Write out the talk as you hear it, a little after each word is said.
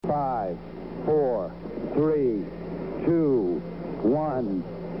5, 4, 3, 2, 1,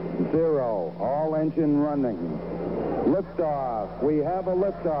 0. All engine running. Liftoff. We have a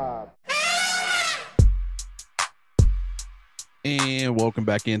liftoff. And welcome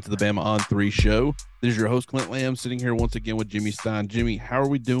back into the Bama on 3 show. This is your host, Clint Lamb, sitting here once again with Jimmy Stein. Jimmy, how are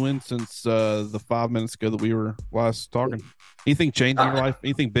we doing since the 5 minutes ago that we were last talking? Anything changed in your life?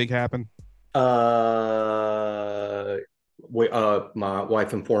 Anything big happen? My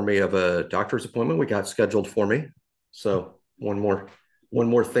wife informed me of a doctor's appointment we got scheduled for me. So one more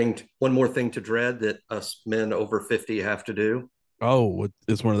thing to dread that us men over 50 have to do. Oh,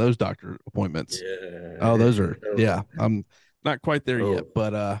 it's one of those doctor appointments. Yeah. Oh, those are, yeah. I'm not quite there yet,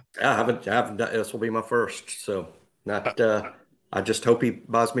 but I haven't done, this will be my first. So I just hope he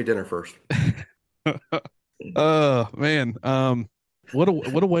buys me dinner first. Man, what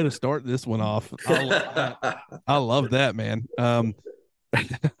a way to start this one off. I love that, man.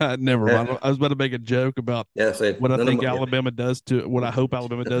 Never mind. I was about to make a joke about what I think Alabama does to what I hope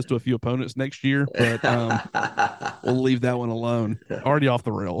Alabama does to a few opponents next year, but we'll leave that one alone. Already off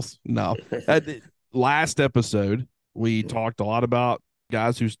the rails. No. Last episode, we talked a lot about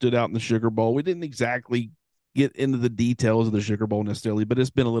guys who stood out in the Sugar Bowl. We didn't exactly get into the details of the Sugar Bowl necessarily, but it's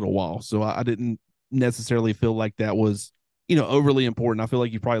been a little while, so I didn't necessarily feel like that was overly important. I feel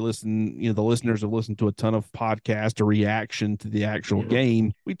like you probably listen, the listeners have listened to a ton of podcasts or reaction to the actual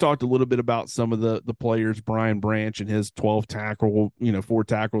game. We talked a little bit about some of the players, Brian Branch and his 12 tackle, 4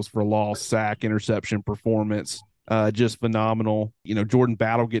 tackles for loss, sack, interception performance, just phenomenal. Jordan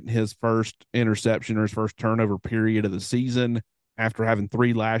Battle getting his first interception or his first turnover period of the season after having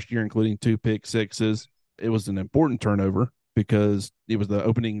 3 last year, including 2 pick sixes. It was an important turnover because it was the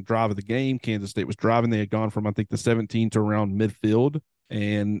opening drive of the game. Kansas State was driving. They had gone from, I think, the 17 to around midfield.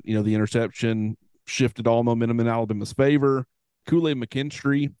 And, the interception shifted all momentum in Alabama's favor. Kool-Aid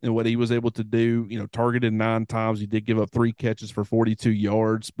McKinstry and what he was able to do, targeted 9 times. He did give up 3 catches for 42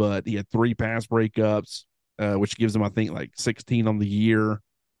 yards, but he had 3 pass breakups, which gives him, I think, like 16 on the year.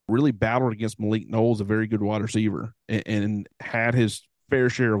 Really battled against Malik Knowles, a very good wide receiver, and had his fair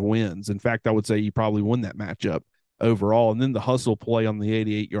share of wins. In fact, I would say he probably won that matchup overall. And then the hustle play on the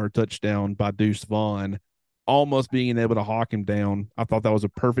 88-yard touchdown by Deuce Vaughn, almost being able to hawk him down. I thought that was a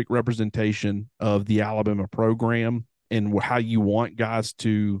perfect representation of the Alabama program and how you want guys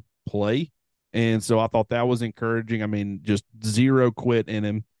to play. And so I thought that was encouraging. I mean, just zero quit in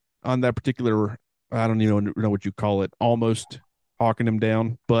him on that particular, I don't even know what you call it, almost hawking him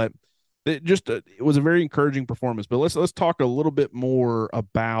down. But it was a very encouraging performance. But let's talk a little bit more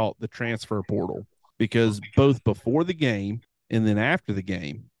about the transfer portal, because both before the game and then after the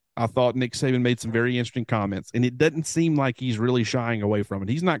game, I thought Nick Saban made some very interesting comments, and it doesn't seem like he's really shying away from it.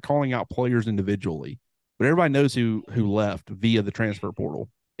 He's not calling out players individually, but everybody knows who left via the transfer portal.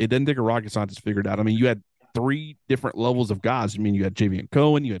 It doesn't take a rocket scientist to figure it out. I mean, you had 3 different levels of guys. I mean, you had Javion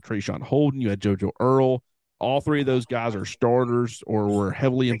Cohen, you had Trayshawn Holden, you had JoJo Earl. All 3 of those guys are starters or were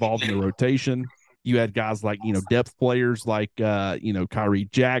heavily involved in the rotation. You had guys like, depth players like, Kyrie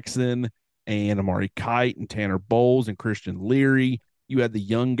Jackson and Amari Kite and Tanner Bowles and Christian Leary. You had the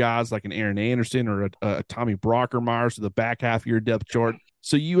young guys like an Aaron Anderson or a Tommy Brockermeyer, so the back half of your depth chart.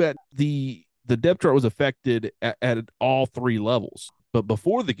 So you had the depth chart was affected at all 3 levels. But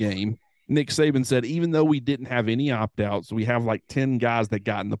before the game, Nick Saban said, even though we didn't have any opt-outs, we have like 10 guys that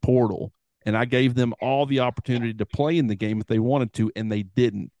got in the portal. And I gave them all the opportunity to play in the game if they wanted to, and they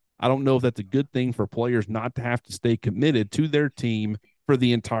didn't. I don't know if that's a good thing for players not to have to stay committed to their team for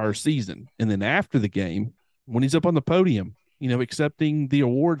the entire season. And then after the game, when he's up on the podium, accepting the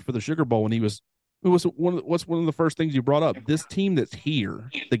award for the Sugar Bowl, and what's one of the first things you brought up? This team that's here,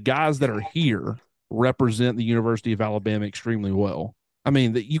 the guys that are here represent the University of Alabama extremely well. I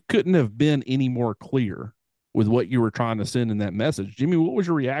mean, that you couldn't have been any more clear with what you were trying to send in that message. Jimmy, what was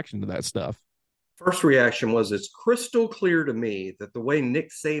your reaction to that stuff? First reaction was, it's crystal clear to me that the way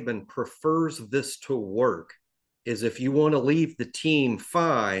Nick Saban prefers this to work is if you want to leave the team,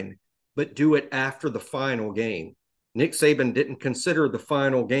 fine, but do it after the final game. Nick Saban didn't consider the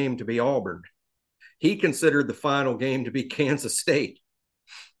final game to be Auburn. He considered the final game to be Kansas State.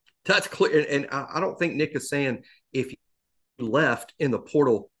 That's clear. And I don't think Nick is saying if you left in the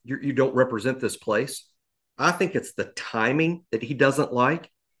portal, you don't represent this place. I think it's the timing that he doesn't like.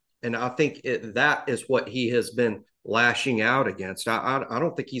 And I think that is what he has been lashing out against. I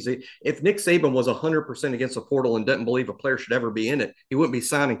don't think if Nick Saban was 100% against the portal and doesn't believe a player should ever be in it, he wouldn't be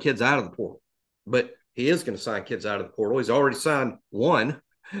signing kids out of the portal. But he is going to sign kids out of the portal. He's already signed one,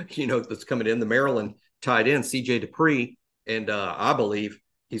 that's coming in, the Maryland tight end, CJ Dupree. And I believe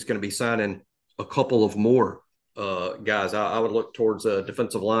he's going to be signing a couple of more guys. I would look towards a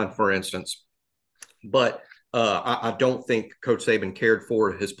defensive line, for instance. But I don't think Coach Saban cared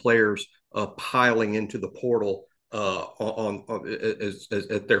for his players piling into the portal as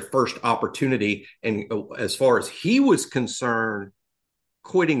their first opportunity. And as far as he was concerned,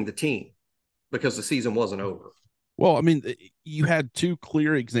 quitting the team because the season wasn't over. Well, I mean, you had two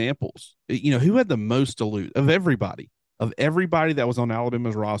clear examples. Who had the most to lose of everybody? Of everybody that was on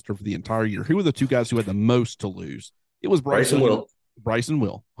Alabama's roster for the entire year, who were the two guys who had the most to lose? It was Bryson Will. Bryson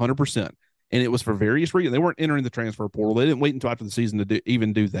Will, 100%. And it was for various reasons. They weren't entering the transfer portal. They didn't wait until after the season to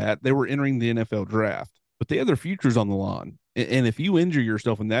even do that. They were entering the NFL draft. But they had their futures on the line. And if you injure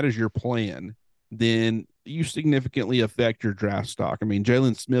yourself and that is your plan, then you significantly affect your draft stock. I mean,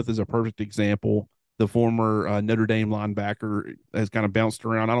 Jalen Smith is a perfect example. The former Notre Dame linebacker has kind of bounced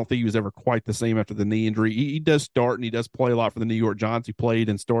around. I don't think he was ever quite the same after the knee injury. He does start and he does play a lot for the New York Giants. He played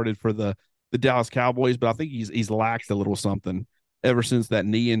and started for the Dallas Cowboys, but I think he's lacked a little something ever since that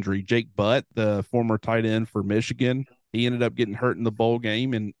knee injury. Jake Butt, the former tight end for Michigan, he ended up getting hurt in the bowl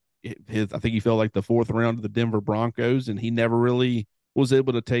game, and I think he fell like the fourth round of the Denver Broncos, and he never really was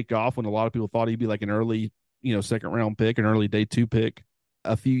able to take off when a lot of people thought he'd be like an early, second round pick, an early day 2 pick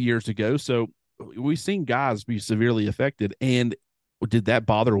a few years ago. So we've seen guys be severely affected. And did that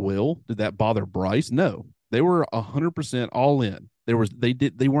bother Will? Did that bother Bryce? No, they were 100% all in. They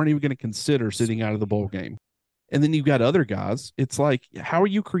weren't even going to consider sitting out of the bowl game. And then you've got other guys. It's like, how are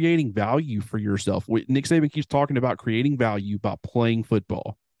you creating value for yourself? Nick Saban keeps talking about creating value by playing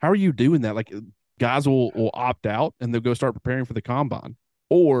football. How are you doing that? Like, guys will opt out and they'll go start preparing for the combine.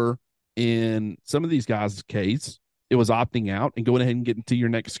 Or in some of these guys' case, it was opting out and going ahead and getting to your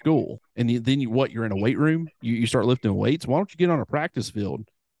next school. And you're in a weight room, you start lifting weights. Why don't you get on a practice field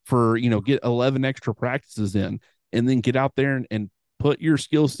for, get 11 extra practices in, and then get out there and put your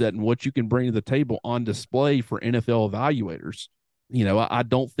skill set and what you can bring to the table on display for NFL evaluators. I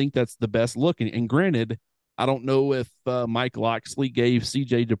don't think that's the best look. And granted, I don't know if Mike Locksley gave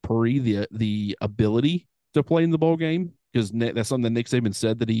CJ Dupree the ability to play in the bowl game, because that's something that Nick Saban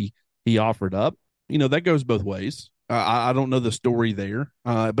said that he offered up. That goes both ways. I don't know the story there,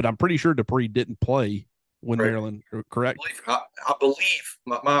 but I'm pretty sure Dupree didn't play when Maryland, correct? I believe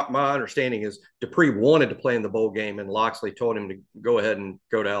my understanding is Dupree wanted to play in the bowl game, and Locksley told him to go ahead and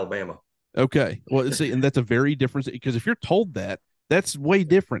go to Alabama. Okay. Well, see, and that's a very different, because if you're told that, that's way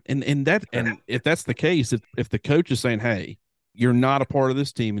different. And if that's the case, if the coach is saying, hey, you're not a part of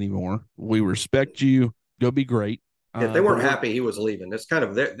this team anymore, we respect you, go be great. If they weren't happy he was leaving, it's kind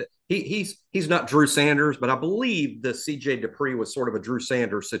of he's not Drew Sanders, but I believe the CJ Dupree was sort of a Drew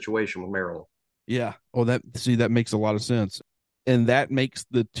Sanders situation with Maryland. Yeah. Well, that makes a lot of sense. And that makes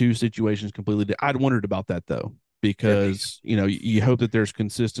the two situations completely different. I'd wondered about that, though, because, you hope that there's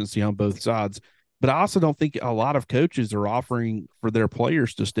consistency on both sides. But I also don't think a lot of coaches are offering for their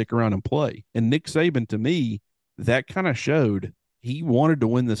players to stick around and play. And Nick Saban, to me, that kind of showed he wanted to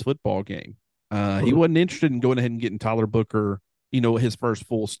win this football game. He wasn't interested in going ahead and getting Tyler Booker, his first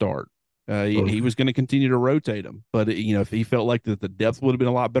full start. He was going to continue to rotate him. But, if he felt like that the depth would have been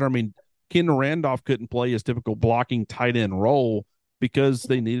a lot better. I mean, Ken Randolph couldn't play his typical blocking tight end role because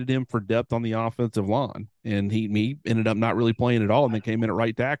they needed him for depth on the offensive line. And he ended up not really playing at all, and then came in at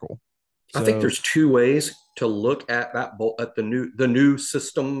right tackle. So, I think there's two ways to look at that at the new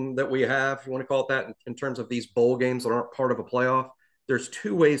system that we have, if you want to call it that, in terms of these bowl games that aren't part of a playoff. There's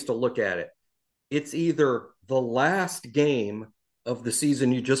two ways to look at it. It's either the last game of the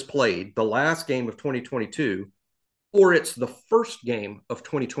season you just played, the last game of 2022, or it's the first game of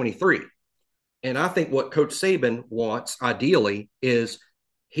 2023. And I think what Coach Saban wants, ideally, is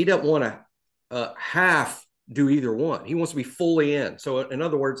he doesn't want to half do either one. He wants to be fully in. So, in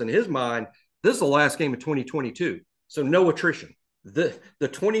other words, in his mind, this is the last game of 2022. So, no attrition. The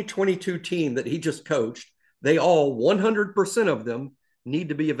 2022 team that he just coached, they all, 100% of them, need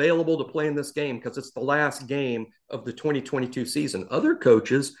to be available to play in this game because it's the last game of the 2022 season. Other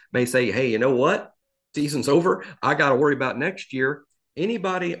coaches may say, hey, you know what? Season's over. I got to worry about next year.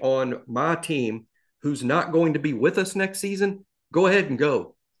 Anybody on my team who's not going to be with us next season, go ahead and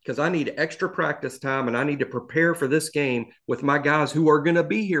go, because I need extra practice time and I need to prepare for this game with my guys who are going to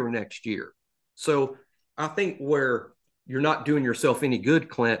be here next year. So I think where you're not doing yourself any good,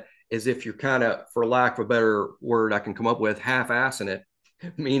 Clint, is if you're kind of, for lack of a better word I can come up with, half-assing it,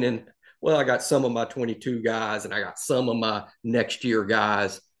 meaning, well, I got some of my 22 guys and I got some of my next year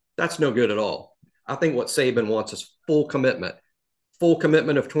guys. That's no good at all. I think what Saban wants is full commitment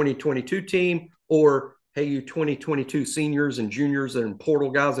of 2022 team, or, hey, you 2022 seniors and juniors and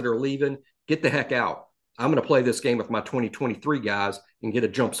portal guys that are leaving, get the heck out. I'm going to play this game with my 2023 guys and get a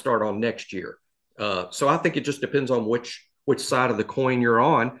jump start on next year. So I think it just depends on which side of the coin you're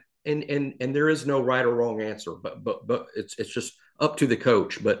on, and there is no right or wrong answer, but it's just up to the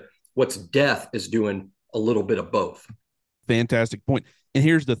coach. But what's death is doing a little bit of both. Fantastic point. And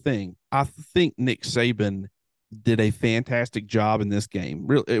here's the thing: I think Nick Saban did a fantastic job in this game.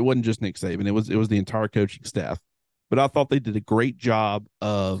 Really, it wasn't just Nick Saban; it was the entire coaching staff. But I thought they did a great job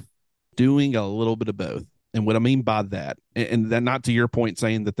of doing a little bit of both. And what I mean by that, and then not to your point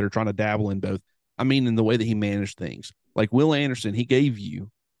saying that they're trying to dabble in both, I mean in the way that he managed things. Like Will Anderson, he gave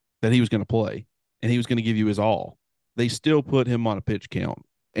you that he was going to play and he was going to give you his all. They still put him on a pitch count.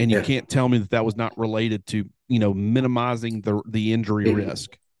 And you can't tell me that was not related to, minimizing the injury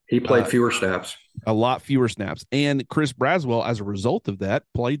risk. He played fewer snaps. A lot fewer snaps. And Chris Braswell, as a result of that,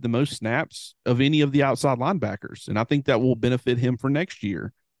 played the most snaps of any of the outside linebackers. And I think that will benefit him for next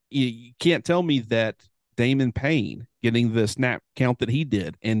year. You can't tell me that Damon Payne getting the snap count that he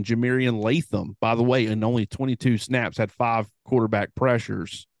did, and Jamarian Latham, by the way, in only 22 snaps, had 5 quarterback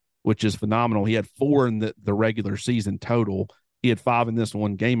pressures, which is phenomenal. He had 4 in the regular season total. He had 5 in this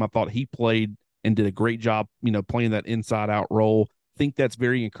one game. I thought he played and did a great job, playing that inside out role. I think that's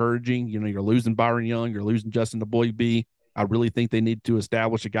very encouraging. You're losing Byron Young, you're losing Justin DeBoy. I really think they need to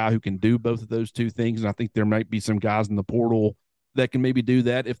establish a guy who can do both of those two things. And I think there might be some guys in the portal that can maybe do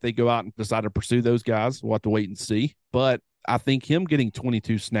that if they go out and decide to pursue those guys. We'll have to wait and see. But I think him getting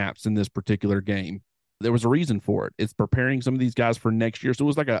 22 snaps in this particular game, there was a reason for it. It's preparing some of these guys for next year. So it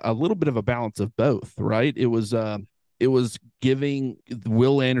was like a little bit of a balance of both, right? It was giving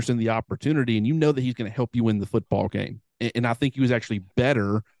Will Anderson the opportunity, and that he's going to help you win the football game. And I think he was actually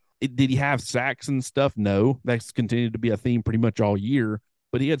better. Did he have sacks and stuff? No. That's continued to be a theme pretty much all year.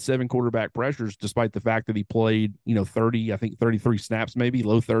 But he had 7 quarterback pressures, despite the fact that he played, 33 snaps, maybe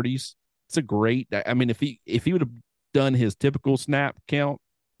low 30s. It's a great. I mean, if he would have done his typical snap count,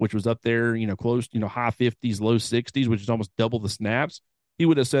 which was up there, close, high 50s, low 60s, which is almost double the snaps, he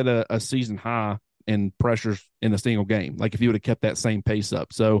would have set a season high in pressures in a single game. Like if he would have kept that same pace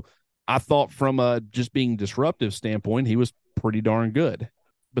up. So I thought from a just being disruptive standpoint, he was pretty darn good.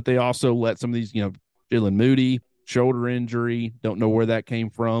 But they also let some of these, Jalen Moody, shoulder injury, don't know where that came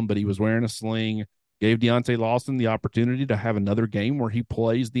from, but he was wearing a sling, gave Deontay Lawson the opportunity to have another game where he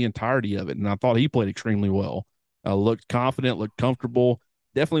plays the entirety of it. And I thought he played extremely well. Looked confident, looked comfortable.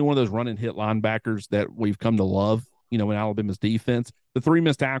 Definitely one of those run and hit linebackers that we've come to love, in Alabama's defense. The 3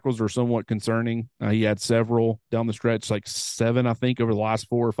 missed tackles are somewhat concerning. He had several down the stretch, like 7, I think, over the last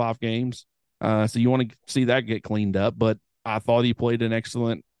 4 or 5 games. So you want to see that get cleaned up. But I thought he played an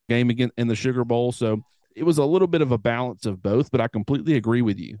excellent game again in the Sugar Bowl. So it was a little bit of a balance of both, but I completely agree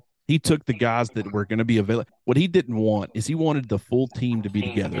with you. He took the guys that were going to be available. What he didn't want is he wanted the full team to be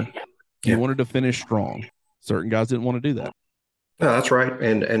together. He wanted to finish strong. Certain guys didn't want to do that. No, that's right.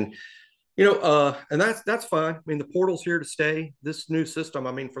 And and that's fine. I mean, the portal's here to stay. This new system,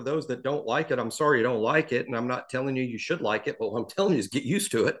 I mean, for those that don't like it, I'm sorry you don't like it. And I'm not telling you should like it, but what I'm telling you is get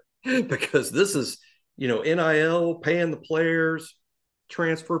used to it because this is, NIL, paying the players,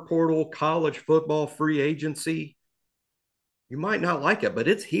 transfer portal, college football, free agency. You might not like it, but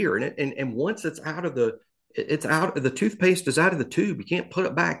it's here. And once it's out of the toothpaste is out of the tube. You can't put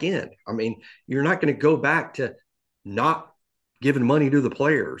it back in. I mean, you're not going to go back to not giving money to the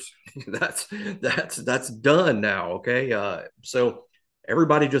players. that's done now. Okay. So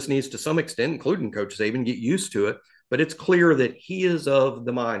everybody just needs to some extent, including Coach Saban, get used to it. But it's clear that he is of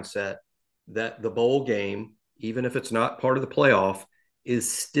the mindset that the bowl game, even if it's not part of the playoff, is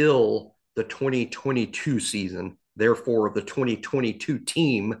still the 2022 season. Therefore, the 2022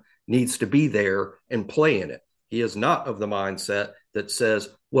 team needs to be there and play in it. He is not of the mindset that says,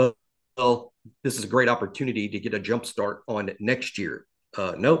 well, this is a great opportunity to get a jump start on next year.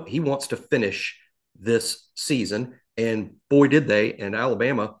 No, he wants to finish this season. And boy, did they in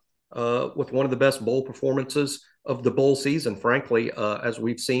Alabama with one of the best bowl performances of the bowl season, frankly, as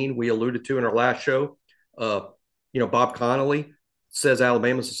we've seen, we alluded to in our last show. Bob Connolly says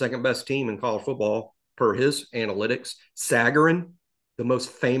Alabama's the second best team in college football per his analytics. Sagarin, the most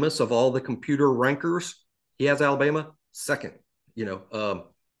famous of all the computer rankers, he has Alabama second.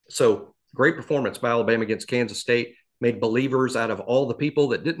 So great performance by Alabama against Kansas State, made believers out of all the people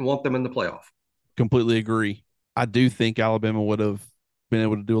that didn't want them in the playoff. Completely agree. I do think Alabama would have been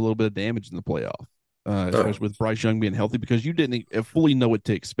able to do a little bit of damage in the playoff, especially with Bryce Young being healthy, because you didn't fully know what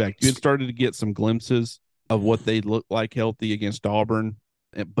to expect. You had started to get some glimpses of what they looked like healthy against Auburn,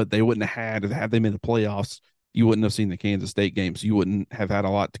 but they wouldn't have had them in the playoffs. You wouldn't have seen the Kansas State game, so you wouldn't have had a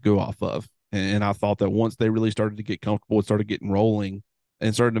lot to go off of. And I thought that once they really started to get comfortable and started getting rolling,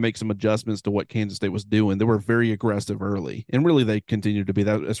 and started to make some adjustments to what Kansas State was doing. They were very aggressive early, and really they continued to be.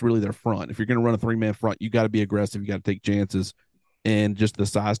 That's really their front. If you're going to run a 3-man front, you got to be aggressive. You got to take chances, and just the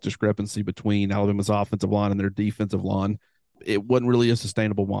size discrepancy between Alabama's offensive line and their defensive line, it wasn't really a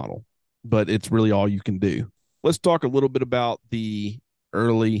sustainable model, but it's really all you can do. Let's talk a little bit about the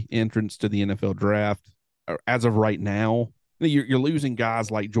early entrance to the NFL draft. As of right now, you're losing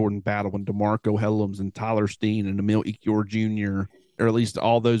guys like Jordan Battle and DeMarco Hellams and Tyler Steen and Emil Ekiyor Jr., or at least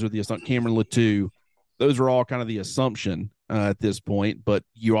all those are the assumption. Cameron Latou, those are all kind of the assumption at this point. But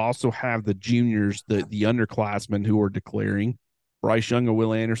you also have the juniors, the underclassmen who are declaring. Bryce Young and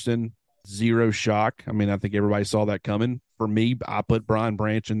Will Anderson, zero shock. I mean, I think everybody saw that coming. For me, I put Brian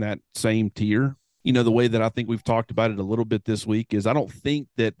Branch in that same tier. The way that I think we've talked about it a little bit this week is I don't think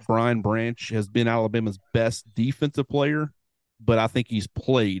that Brian Branch has been Alabama's best defensive player, but I think he's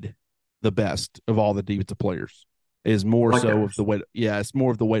played the best of all the defensive players. Is more so of the way. It's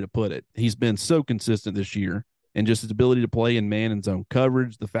more of the way to put it. He's been so consistent this year, and just his ability to play in man and zone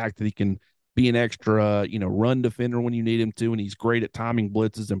coverage, the fact that he can be an extra, run defender when you need him to, and he's great at timing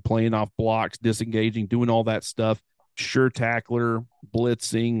blitzes and playing off blocks, disengaging, doing all that stuff. Sure tackler,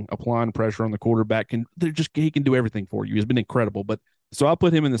 blitzing, applying pressure on the quarterback. He can do everything for you. He's been incredible. But so I'll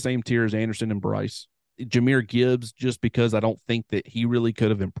put him in the same tier as Anderson and Bryce. Jahmyr Gibbs, just because I don't think that he really could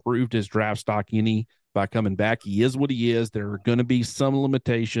have improved his draft stock any by coming back. He is what he is. There are going to be some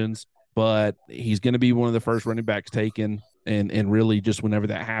limitations, but he's going to be one of the first running backs taken. And really just whenever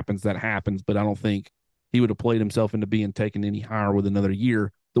that happens, that happens. But I don't think he would have played himself into being taken any higher with another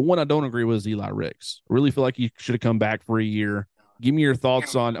year. The one I don't agree with is Eli Ricks. I really feel like he should have come back for a year. Give me your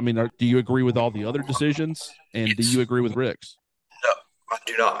thoughts on, do you agree with all the other decisions? And do you agree with Ricks? No, I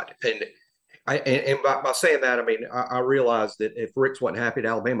do not. And by saying that, I realize that if Ricks wasn't happy at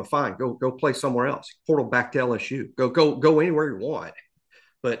Alabama, fine, go play somewhere else. Portal back to LSU. Go anywhere you want.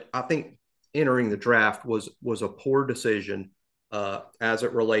 But I think entering the draft was a poor decision as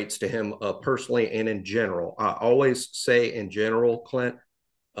it relates to him personally and in general. I always say in general, Clint,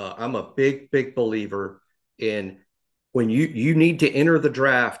 I'm a big believer in when you need to enter the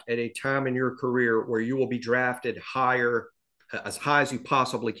draft at a time in your career where you will be drafted higher, as high as you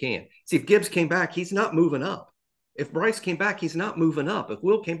possibly can. See, if Gibbs came back, he's not moving up. If Bryce came back, he's not moving up. If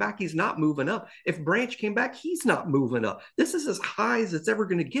Will came back, he's not moving up. If Branch came back, he's not moving up. This is as high as it's ever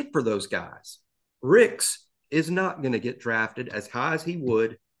going to get for those guys. Ricks is not going to get drafted as high as he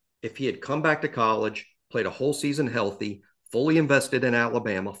would if he had come back to college, played a whole season healthy, fully invested in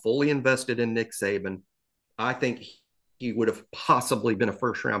Alabama, fully invested in Nick Saban. I think he would have possibly been a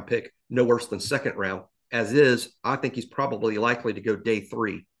first-round pick, no worse than second round. As is, I think he's probably likely to go day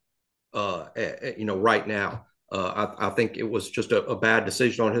 3, right now. I think it was just a bad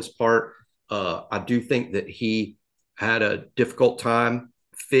decision on his part. I do think that he had a difficult time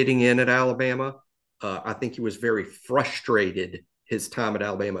fitting in at Alabama. I think he was very frustrated his time at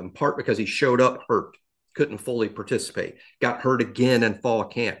Alabama, in part because he showed up hurt, couldn't fully participate, got hurt again in fall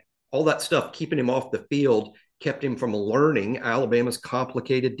camp. All that stuff keeping him off the field kept him from learning Alabama's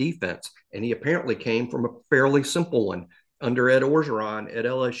complicated defense. And he apparently came from a fairly simple one under Ed Orgeron at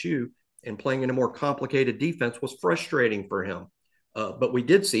LSU, and playing in a more complicated defense was frustrating for him. But we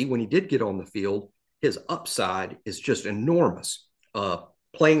did see when he did get on the field, his upside is just enormous.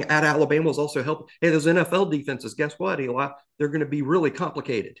 Playing at Alabama was also helping. Hey, those NFL defenses, guess what, Eli? They're going to be really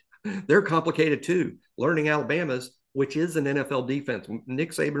complicated. They're complicated too. Learning Alabama's, which is an NFL defense.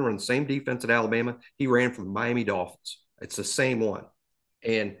 Nick Saban ran the same defense at Alabama. He ran from the Miami Dolphins. It's the same one.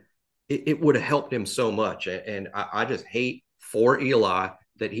 And it would have helped him so much. And I just hate for Eli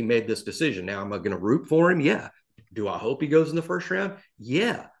that he made this decision. Now, am I going to root for him? Yeah. Do I hope he goes in the first round?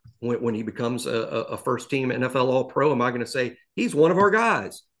 Yeah. When he becomes a first-team NFL All-Pro, am I going to say, he's one of our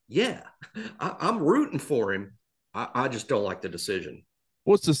guys? Yeah. I'm rooting for him. I just don't like the decision.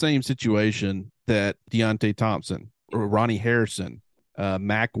 What's the same situation that Deontay Thompson or Ronnie Harrison,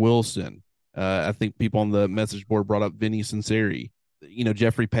 Mac Wilson, I think people on the message board brought up Vinny Sinceri,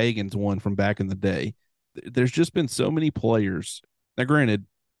 Jeffrey Pagan's one from back in the day. There's just been so many players. Now, granted,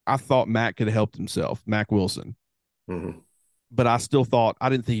 I thought Mac could have helped himself, Mac Wilson. Mm-hmm. But I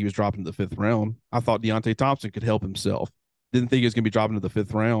didn't think he was dropping to the 5th round. I thought Deontay Thompson could help himself. Didn't think he was going to be dropping to the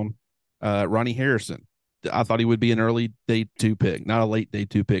 5th round. Ronnie Harrison, I thought he would be an early day 2 pick, not a late day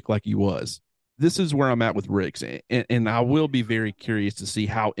 2 pick like he was. This is where I'm at with Ricks, and I will be very curious to see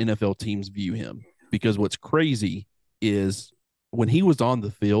how NFL teams view him, because what's crazy is when he was on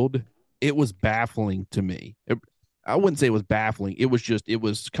the field, it was baffling to me. I wouldn't say it was baffling. It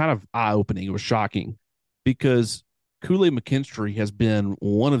was kind of eye-opening. It was shocking because Kool-Aid McKinstry has been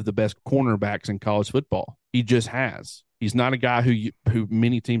one of the best cornerbacks in college football. He just has. He's not a guy who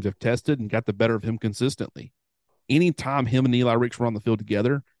many teams have tested and got the better of him consistently. Anytime him and Eli Ricks were on the field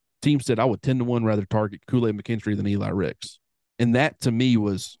together, teams said I would 10-1 rather target Kool-Aid McKinstry than Eli Ricks. And that to me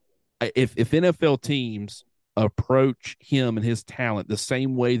was, if NFL teams approach him and his talent the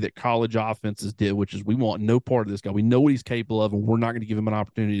same way that college offenses did, which is we want no part of this guy. We know what he's capable of, and we're not going to give him an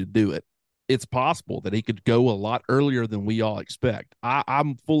opportunity to do it. It's possible that he could go a lot earlier than we all expect.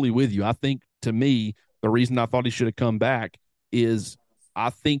 I'm fully with you. I think, to me, the reason I thought he should have come back is I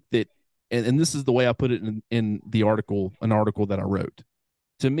think that, and this is the way I put it in the article, an article that I wrote.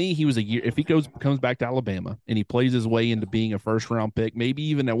 To me, he was a year. If he comes back to Alabama and he plays his way into being a first-round pick, maybe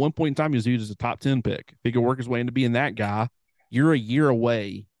even at one point in time he was used as a top 10 pick. If he could work his way into being that guy, you're a year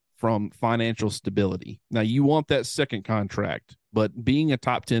away from financial stability. Now, you want that second contract, but being a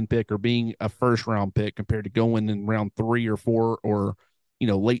top 10 pick or being a first-round pick compared to going in round 3 or 4 or,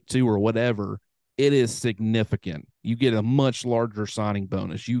 late 2 or whatever, it is significant. You get a much larger signing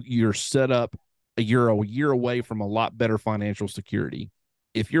bonus. You're set up a year away from a lot better financial security.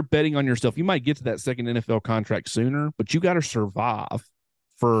 If you're betting on yourself, you might get to that second NFL contract sooner, but you got to survive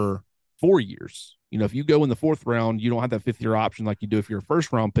for 4 years. If you go in the 4th round, you don't have that 5th year option like you do if you're a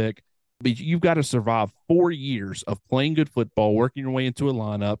first round pick, but you've got to survive 4 years of playing good football, working your way into a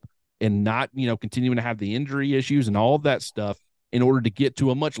lineup, and not, continuing to have the injury issues and all of that stuff in order to get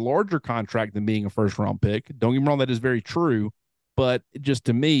to a much larger contract than being a first round pick. Don't get me wrong, that is very true, but just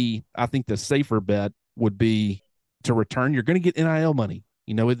to me, I think the safer bet would be to return. You're going to get NIL money.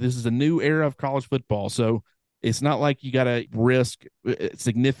 This is a new era of college football, so it's not like you got to risk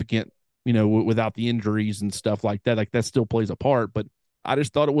significant, without the injuries and stuff like that. Like, that still plays a part, but I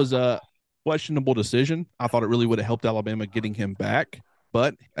just thought it was a questionable decision. I thought it really would have helped Alabama getting him back,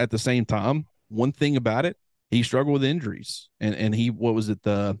 but at the same time, one thing about it, he struggled with injuries, and he, what was it,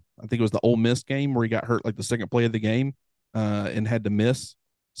 I think it was the Ole Miss game where he got hurt like the second play of the game and had to miss.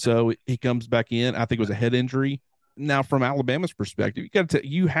 So he comes back in. I think it was a head injury. Now, from Alabama's perspective,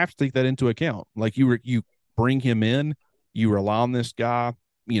 you have to take that into account. Like, you bring him in, you rely on this guy.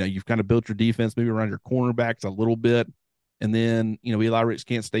 You've kind of built your defense maybe around your cornerbacks a little bit, and then Eli Ricks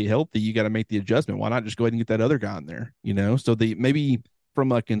can't stay healthy. You got to make the adjustment. Why not just go ahead and get that other guy in there? So maybe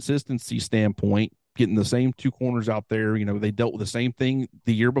from a consistency standpoint, getting the same 2 corners out there. They dealt with the same thing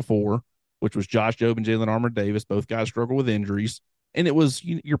the year before, which was Josh Jobe and Jalen Armour-Davis. Both guys struggle with injuries. And it was,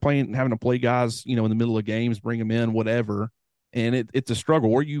 you're having to play guys, in the middle of games, bring them in, whatever. And it's a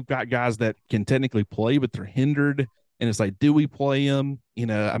struggle. Or you've got guys that can technically play, but they're hindered. And it's like, do we play them?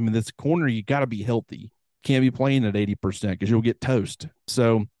 This corner, you got to be healthy. Can't be playing at 80% because you'll get toast.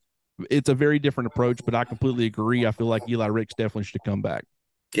 So it's a very different approach, but I completely agree. I feel like Eli Ricks definitely should come back.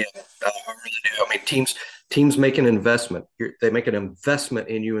 Yeah, I really do. Teams make an investment. They make an investment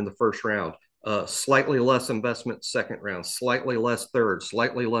in you in the first round. Slightly less investment second round, slightly less third,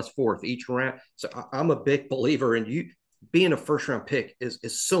 slightly less fourth each round. So I'm a big believer in you being a first round pick is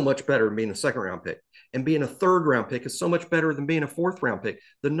so much better than being a second round pick, and being a third round pick is so much better than being a 4th round pick.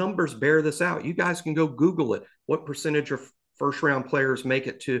 The numbers bear this out. You guys can go Google it. What percentage of first round players make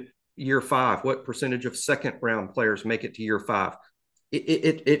it to year 5? What percentage of second round players make it to year 5?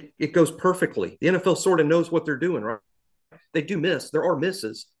 It goes perfectly. The NFL sort of knows what they're doing, right? They do miss. There are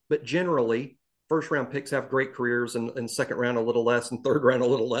misses, but generally, first round picks have great careers, and second round a little less, and third round a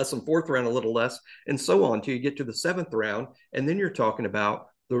little less, and 4th round a little less, and so on till you get to the 7th round. And then you're talking about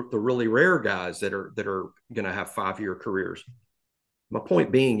the really rare guys that are going to have 5-year careers. My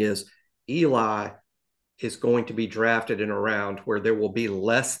point being is Eli is going to be drafted in a round where there will be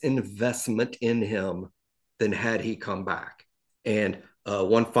less investment in him than had he come back. And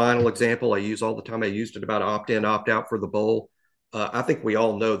one final example I use all the time, I used it about opt-in, opt-out for the bowl. I think we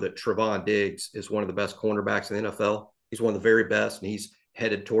all know that Trevon Diggs is one of the best cornerbacks in the NFL. He's one of the very best, and he's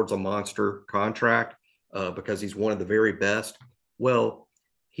headed towards a monster contract because he's one of the very best. Well,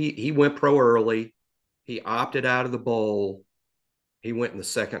 he went pro early. He opted out of the bowl. He went in the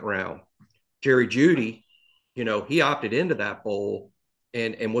 2nd round. Jerry Jeudy, he opted into that bowl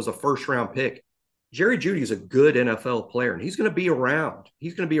and was a first-round pick. Jerry Jeudy is a good NFL player, and he's going to be around.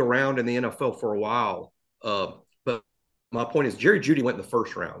 He's going to be around in the NFL for a while. But my point is Jerry Jeudy went in the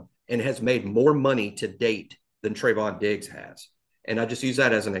 1st round and has made more money to date than Trevon Diggs has. And I just use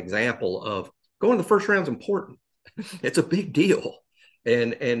that as an example of going to the 1st round is important. It's a big deal.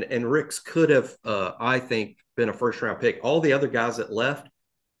 And Ricks could have, I think, been a 1st-round pick. All the other guys that left,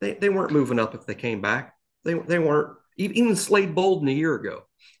 they weren't moving up if they came back. They weren't. Even Slade Bolden a year ago,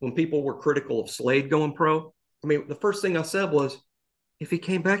 when people were critical of Slade going pro, the first thing I said was, if he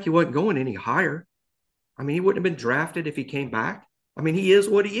came back, he wasn't going any higher. He wouldn't have been drafted if he came back. He is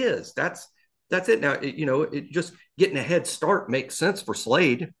what he is. That's that's it. Now, it just getting a head start makes sense for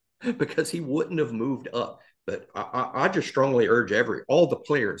Slade because he wouldn't have moved up. But I just strongly urge all the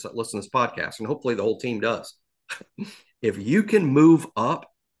players that listen to this podcast, and hopefully the whole team does. If you can move up,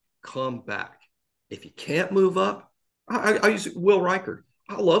 come back. If you can't move up, I use Will Reichard.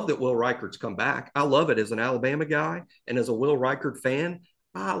 I love that Will Reichard's come back. I love it as an Alabama guy and as a Will Reichard fan.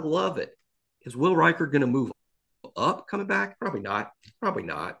 I love it. Is Will Reichard going to move up coming back? Probably not. Probably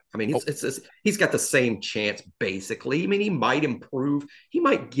not. I mean, he's got the same chance basically. I mean, he might improve. He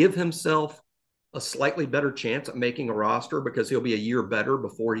might give himself a slightly better chance at making a roster because he'll be a year better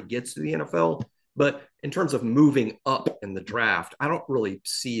before he gets to the NFL. But in terms of moving up in the draft, I don't really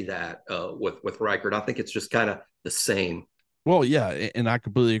see that with Reichard. I think it's just kind of the same. Well, yeah, and I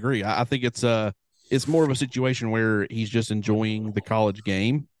completely agree. I think it's more of a situation where he's just enjoying the college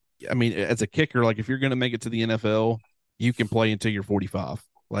game. I mean, as a kicker, like if you're going to make it to the NFL, you can play until you're 45.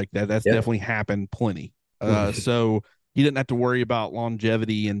 Like that's definitely happened plenty. So he didn't have to worry about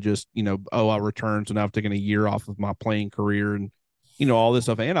longevity and just, I returned, so now I've taken a year off of my playing career and, all this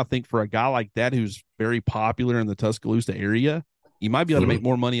stuff. And I think for a guy like that who's very popular in the Tuscaloosa area, you might be able to make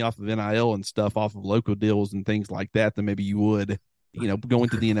more money off of NIL and stuff, off of local deals and things like that than maybe you would, going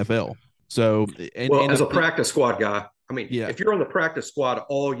to the NFL. So, as a practice squad guy, I mean, if you're on the practice squad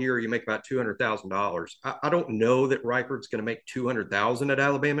all year, you make about $200,000. I don't know that Reichard's going to make $200,000 at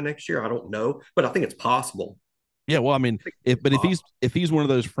Alabama next year. I don't know, but I think it's possible. Yeah, well, I mean, if he's one of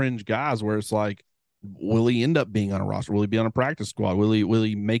those fringe guys where it's like, will he end up being on a roster? Will he be on a practice squad? Will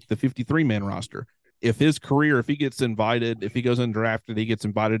he make the 53-man roster? If he gets invited, if he goes undrafted, he gets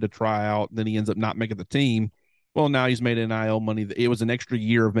invited to try out, then he ends up not making the team. Well, now he's made NIL money. It was an extra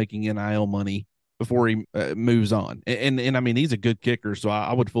year of making NIL money before he moves on. And I mean, he's a good kicker, so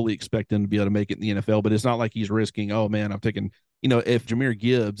I would fully expect him to be able to make it in the NFL, but it's not like he's risking, oh man, I'm taking, if Jahmyr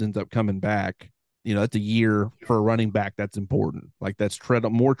Gibbs ends up coming back, that's a year for a running back. That's important. Like that's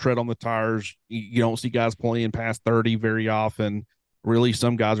more tread on the tires. You don't see guys playing past 30 very often. Really,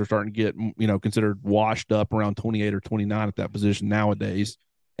 some guys are starting to get, considered washed up around 28 or 29 at that position nowadays.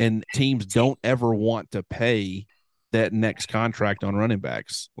 And teams don't ever want to pay that next contract on running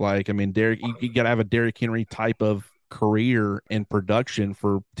backs. Like, I mean, you got to have a Derrick Henry type of career and production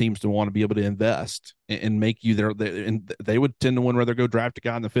for teams to want to be able to invest and make you and they would tend to rather go draft a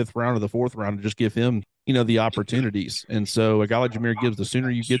guy in the 5th round or the 4th round and just give him, the opportunities. And so a guy like Jahmyr Gibbs, the sooner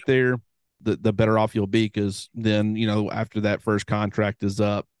you get there, the better off you'll be, because then, after that first contract is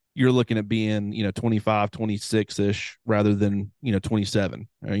up, you're looking at being, 25, 26-ish rather than, 27,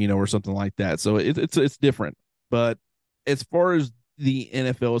 or something like that. So it's different. But as far as the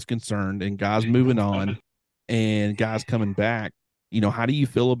NFL is concerned and guys moving on and guys coming back, how do you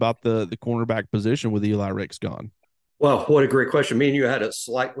feel about the cornerback position with Eli Ricks gone? Well, what a great question. Me and you had a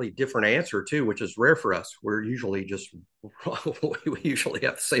slightly different answer too, which is rare for us. We're usually we usually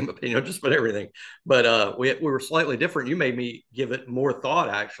have the same opinion just about everything, but we were slightly different. You made me give it more thought,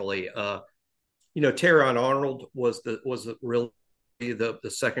 actually. Terron Arnold was really the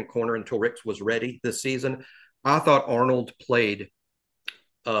second corner until Ricks was ready this season. I thought Arnold played.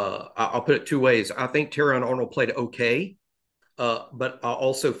 I'll put it two ways. I think Terron Arnold played okay, but I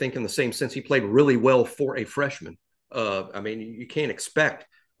also think in the same sense he played really well for a freshman. I mean, you can't expect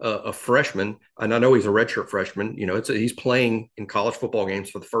a freshman, and I know he's a redshirt freshman. He's playing in college football games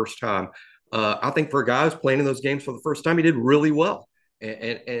for the first time. I think for a guy who's playing in those games for the first time, he did really well.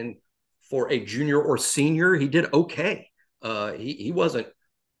 And for a junior or senior, he did okay. He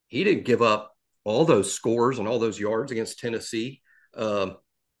didn't give up all those scores and all those yards against Tennessee.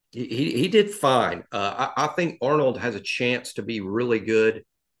 He did fine. I think Arnold has a chance to be really good.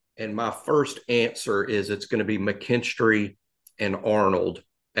 And my first answer is it's going to be McKinstry and Arnold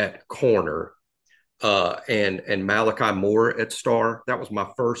at corner, and Malachi Moore at star. That was my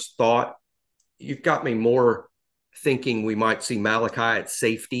first thought. You've got me more thinking we might see Malachi at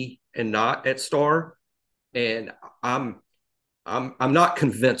safety and not at star. And I'm not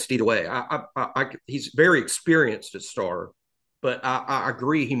convinced either way. He's very experienced at star, but I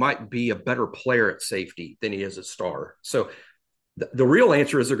agree he might be a better player at safety than he is at star. So the real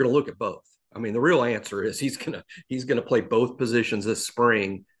answer is they're going to look at both. I mean, the real answer is he's going to play both positions this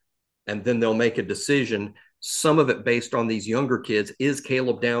spring, and then they'll make a decision. Some of it based on these younger kids. Is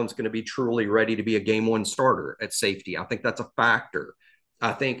Caleb Downs going to be truly ready to be a game one starter at safety? I think that's a factor.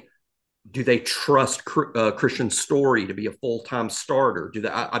 I think, do they trust Christian Story to be a full-time starter?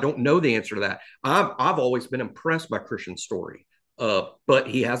 I don't know the answer to that. I've always been impressed by Christian Story, but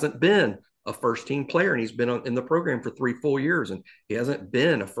he hasn't been a first-team player, and he's been in the program for 3 full years, and he hasn't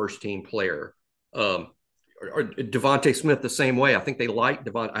been a first-team player. or Devontae Smith the same way. I think they like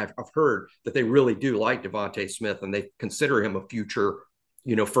Devon. I've heard that they really do like Devontae Smith, and they consider him a future,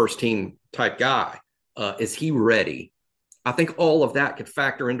 first team type guy. Is he ready? I think all of that could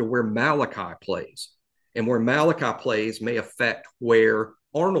factor into where Malachi plays, and where Malachi plays may affect where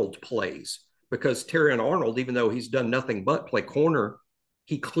Arnold plays, because Terrion Arnold, even though he's done nothing but play corner,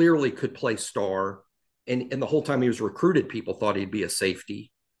 he clearly could play star. And the whole time he was recruited, people thought he'd be a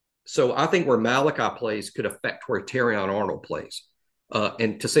safety. So I think where Malachi plays could affect where Terrion Arnold plays.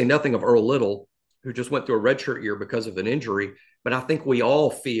 And to say nothing of Earl Little, who just went through a redshirt year because of an injury. But I think we all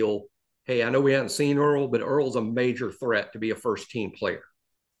feel, hey, I know we haven't seen Earl, but Earl's a major threat to be a first team player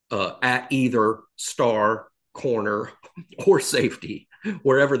at either star, corner, or safety,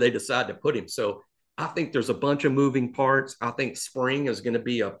 wherever they decide to put him. So I think there's a bunch of moving parts. I think spring is going to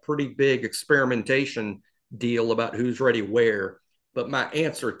be a pretty big experimentation deal about who's ready where. But my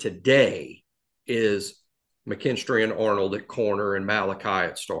answer today is McKinstry and Arnold at corner and Malachi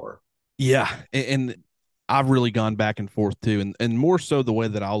at star. Yeah. And I've really gone back and forth too. And more so the way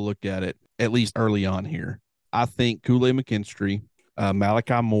that I'll look at it, at least early on here. I think Kool-Aid McKinstry,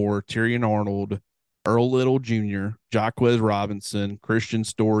 Malachi Moore, Terrion Arnold, Earl Little Jr., Jaquez Robinson, Christian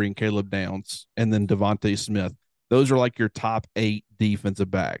Story, and Caleb Downs, and then Devontae Smith. Those are like your top 8 defensive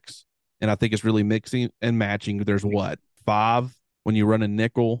backs. And I think it's really mixing and matching. There's 5 when you run a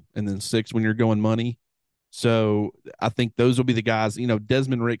nickel, and then 6 when you're going money. So I think those will be the guys,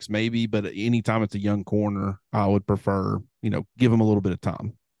 Desmond Ricks maybe, but anytime it's a young corner, I would prefer, give him a little bit of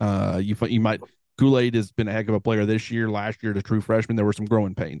time. You might, Kool-Aid has been a heck of a player this year. Last year, as a true freshman, there were some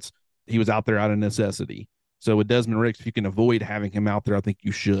growing pains. He was out there out of necessity. So with Desmond Ricks, if you can avoid having him out there, I think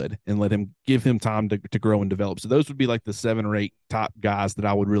you should, and give him time to grow and develop. So those would be like the 7 or 8 top guys that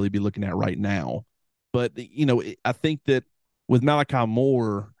I would really be looking at right now. But, I think that with Malachi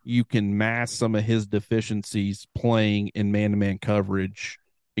Moore, you can mask some of his deficiencies playing in man-to-man coverage,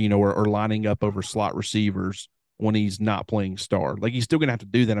 or lining up over slot receivers when he's not playing star. Like, he's still going to have to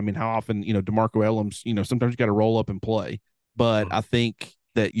do that. I mean, how often, DeMarco Ellums, sometimes you got to roll up and play. But I think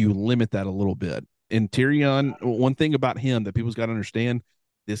that you limit that a little bit. And Terrion, one thing about him that people's got to understand,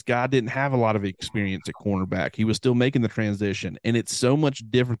 this guy didn't have a lot of experience at cornerback. He was still making the transition, and it's so much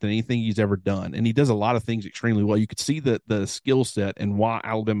different than anything he's ever done. And he does a lot of things extremely well. You could see the skill set and why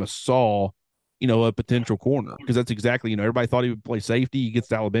Alabama saw, a potential corner, because that's exactly, everybody thought he would play safety. He gets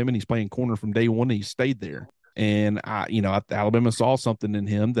to Alabama and he's playing corner from day one, and he stayed there. And Alabama saw something in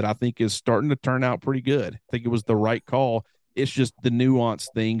him that I think is starting to turn out pretty good. I think it was the right call. It's just the nuanced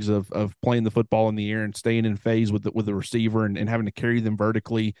things of playing the football in the air and staying in phase with the receiver and having to carry them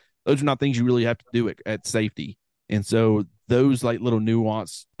vertically. Those are not things you really have to do at safety. And so those like little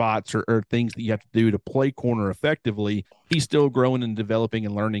nuanced spots are things that you have to do to play corner effectively. He's still growing and developing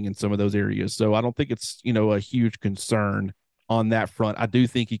and learning in some of those areas. So I don't think it's, a huge concern on that front. I do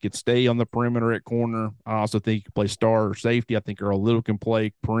think he could stay on the perimeter at corner. I also think he could play star or safety. I think Earl Little can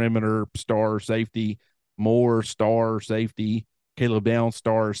play perimeter, star, or safety. Moore, star, safety. Caleb Downs,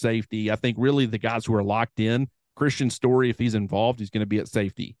 star, safety. I think really the guys who are locked in, Christian Story, if he's involved, he's going to be at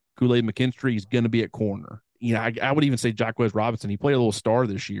safety. Kool-Aid McKinstry is going to be at corner. I would even say Jaquez Robinson. He played a little star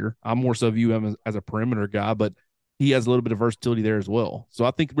this year. I more so view him as a perimeter guy, but he has a little bit of versatility there as well. So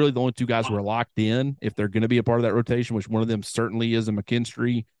I think really the only 2 guys who are locked in, if they're going to be a part of that rotation, which one of them certainly is a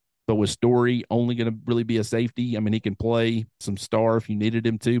McKinstry, but with Story only going to really be a safety. I mean, he can play some star if you needed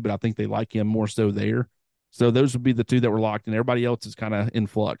him to, but I think they like him more so there. So those would be the 2 that were locked in. Everybody else is kind of in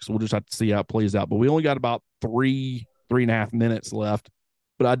flux. We'll just have to see how it plays out. But we only got about 3.5 minutes left.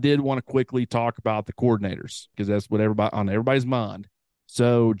 But I did want to quickly talk about the coordinators, because that's what on everybody's mind.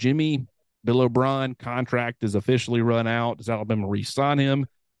 So Jimmy, Bill O'Brien contract is officially run out. Does Alabama re-sign him?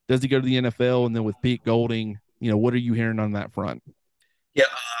 Does he go to the NFL? And then with Pete Golding, what are you hearing on that front? Yeah,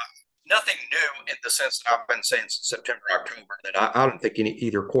 nothing new in the sense that I've been saying since September, October, that I don't think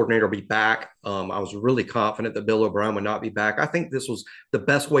either coordinator will be back. I was really confident that Bill O'Brien would not be back. I think this was the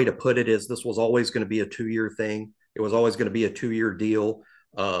best way to put it is this was always going to be a 2-year thing. It was always going to be a 2-year deal.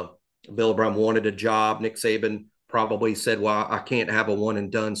 Bill O'Brien wanted a job. Nick Saban probably said, well, I can't have a one and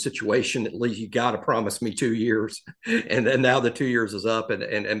done situation. At least you got to promise me 2 years. And then now the 2 years is up,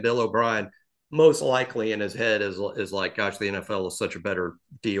 and Bill O'Brien most likely in his head is like, gosh, the NFL is such a better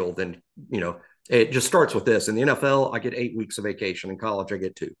deal than, it just starts with this. In the NFL, I get 8 weeks of vacation. In college, I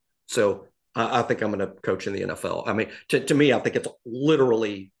get 2. So I think I'm going to coach in the NFL. I mean, to me, I think it's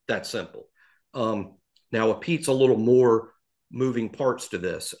literally that simple. Now, with Pete's a little more moving parts to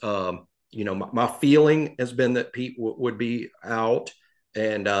this. My feeling has been that Pete would be out.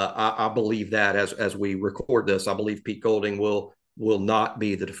 And I believe that as we record this, I believe Pete Golding will will not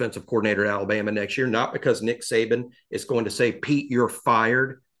be the defensive coordinator at Alabama next year, not because Nick Saban is going to say, Pete, you're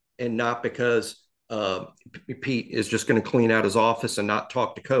fired, and not because Pete is just going to clean out his office and not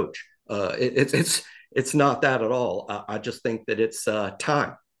talk to coach. It's not that at all. I just think that it's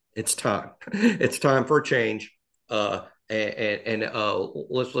time. It's time. It's time for a change. Let's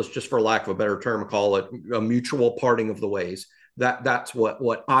just, for lack of a better term, call it a mutual parting of the ways. That's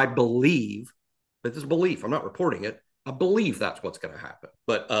what I believe. But this is belief. I'm not reporting it. I believe that's what's going to happen.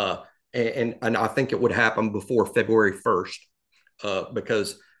 But and I think it would happen before February 1st,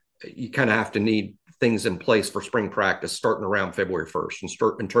 because you kind of have to need things in place for spring practice starting around February 1st, and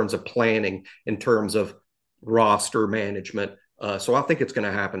start in terms of planning, in terms of roster management. So I think it's going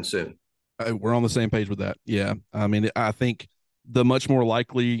to happen soon. We're on the same page with that. Yeah. I mean, I think the much more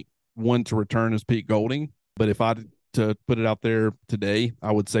likely one to return is Pete Golding. But if I to put it out there today,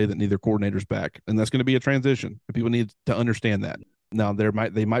 I would say that neither coordinator's back, and that's going to be a transition. People need to understand that. Now,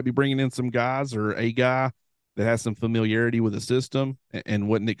 they might be bringing in some guys, or a guy that has some familiarity with the system and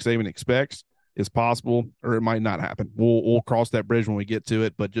what Nick Saban expects is possible, or it might not happen. We'll cross that bridge when we get to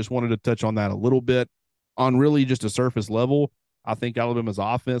it, but just wanted to touch on that a little bit on really just a surface level. I think Alabama's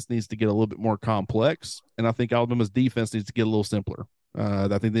offense needs to get a little bit more complex, and I think Alabama's defense needs to get a little simpler.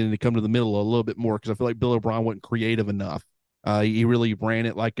 I think they need to come to the middle a little bit more, because I feel like Bill O'Brien wasn't creative enough. He really ran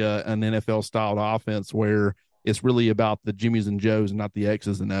it like an NFL-styled offense where it's really about the Jimmies and Joes and not the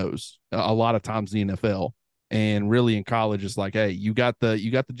X's and O's. A lot of times in the NFL, and really in college, it's like, hey, you got the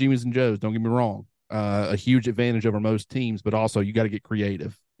Jimmies and Joes. Don't get me wrong, a huge advantage over most teams, but also you got to get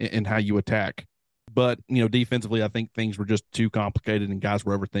creative in how you attack. But, defensively, I think things were just too complicated and guys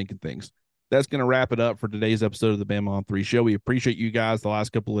were overthinking things. That's going to wrap it up for today's episode of the Bama on 3 show. We appreciate you guys the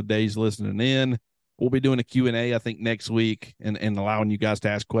last couple of days listening in. We'll be doing a Q&A, I think, next week and allowing you guys to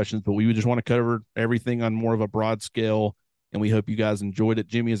ask questions. But we just want to cover everything on more of a broad scale, and we hope you guys enjoyed it.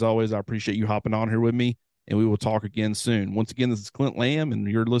 Jimmy, as always, I appreciate you hopping on here with me, and we will talk again soon. Once again, this is Clint Lamb, and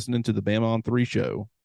you're listening to the Bama on 3 show.